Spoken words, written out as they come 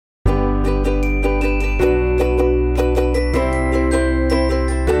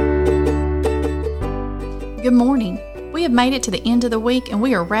Good morning. We have made it to the end of the week and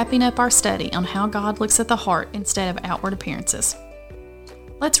we are wrapping up our study on how God looks at the heart instead of outward appearances.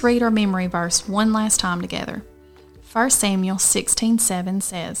 Let's read our memory verse one last time together. 1 Samuel 16:7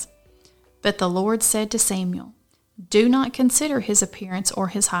 says, "But the Lord said to Samuel, Do not consider his appearance or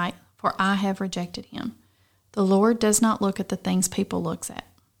his height, for I have rejected him. The Lord does not look at the things people looks at.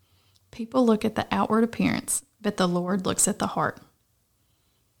 People look at the outward appearance, but the Lord looks at the heart."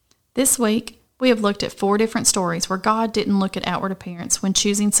 This week, we have looked at 4 different stories where God didn't look at outward appearance when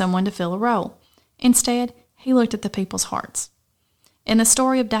choosing someone to fill a role. Instead, he looked at the people's hearts. In the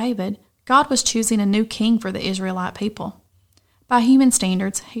story of David, God was choosing a new king for the Israelite people. By human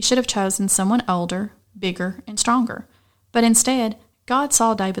standards, he should have chosen someone older, bigger, and stronger. But instead, God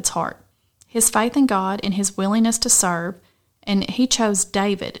saw David's heart, his faith in God and his willingness to serve, and he chose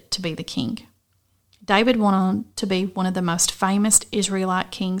David to be the king. David went on to be one of the most famous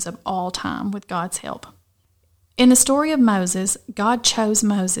Israelite kings of all time with God's help. In the story of Moses, God chose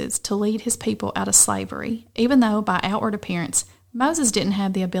Moses to lead his people out of slavery, even though by outward appearance, Moses didn't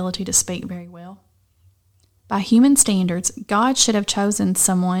have the ability to speak very well. By human standards, God should have chosen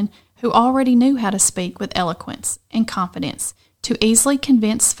someone who already knew how to speak with eloquence and confidence to easily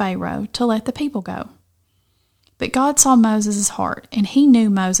convince Pharaoh to let the people go. But God saw Moses' heart, and he knew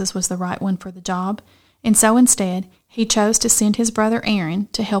Moses was the right one for the job, and so instead, he chose to send his brother Aaron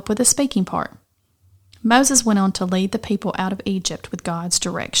to help with the speaking part. Moses went on to lead the people out of Egypt with God's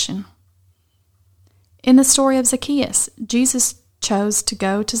direction. In the story of Zacchaeus, Jesus chose to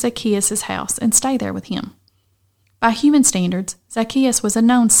go to Zacchaeus' house and stay there with him. By human standards, Zacchaeus was a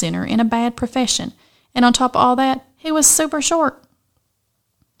known sinner in a bad profession, and on top of all that, he was super short.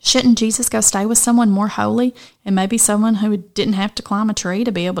 Shouldn't Jesus go stay with someone more holy and maybe someone who didn't have to climb a tree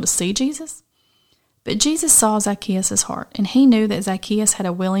to be able to see Jesus? But Jesus saw Zacchaeus' heart, and he knew that Zacchaeus had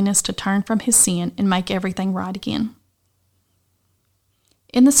a willingness to turn from his sin and make everything right again.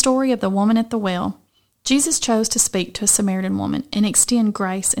 In the story of the woman at the well, Jesus chose to speak to a Samaritan woman and extend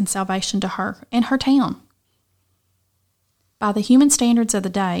grace and salvation to her and her town. By the human standards of the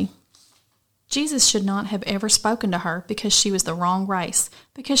day, Jesus should not have ever spoken to her because she was the wrong race,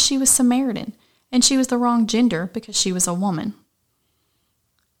 because she was Samaritan, and she was the wrong gender because she was a woman.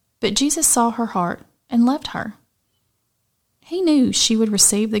 But Jesus saw her heart and loved her. He knew she would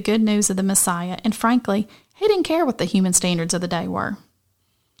receive the good news of the Messiah, and frankly, he didn't care what the human standards of the day were.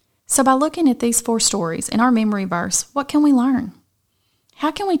 So by looking at these 4 stories in our memory verse, what can we learn?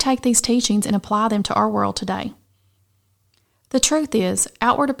 How can we take these teachings and apply them to our world today? The truth is,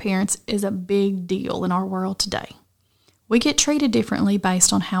 outward appearance is a big deal in our world today. We get treated differently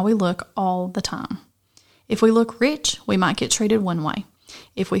based on how we look all the time. If we look rich, we might get treated one way.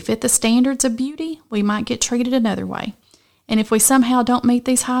 If we fit the standards of beauty, we might get treated another way. And if we somehow don't meet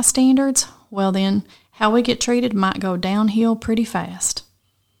these high standards, well then, how we get treated might go downhill pretty fast.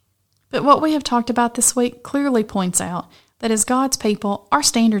 But what we have talked about this week clearly points out that as God's people, our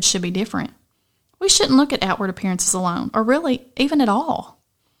standards should be different. We shouldn't look at outward appearances alone, or really even at all.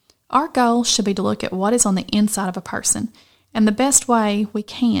 Our goal should be to look at what is on the inside of a person, and the best way we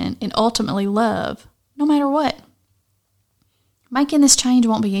can, and ultimately love, no matter what. Making this change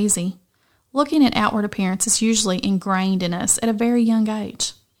won't be easy. Looking at outward appearance is usually ingrained in us at a very young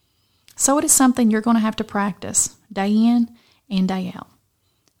age. So it is something you're going to have to practice day in and day out.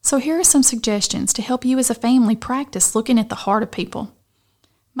 So here are some suggestions to help you as a family practice looking at the heart of people.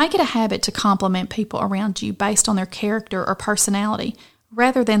 Make it a habit to compliment people around you based on their character or personality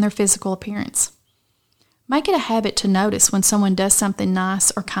rather than their physical appearance. Make it a habit to notice when someone does something nice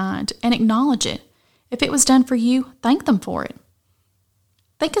or kind and acknowledge it. If it was done for you, thank them for it.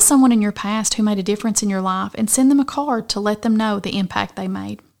 Think of someone in your past who made a difference in your life and send them a card to let them know the impact they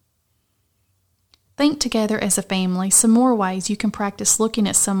made. Think together as a family some more ways you can practice looking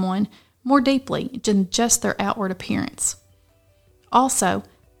at someone more deeply than just their outward appearance. Also,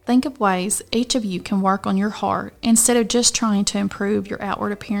 think of ways each of you can work on your heart instead of just trying to improve your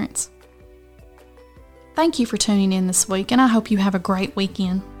outward appearance. Thank you for tuning in this week, and I hope you have a great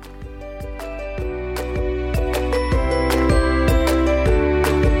weekend.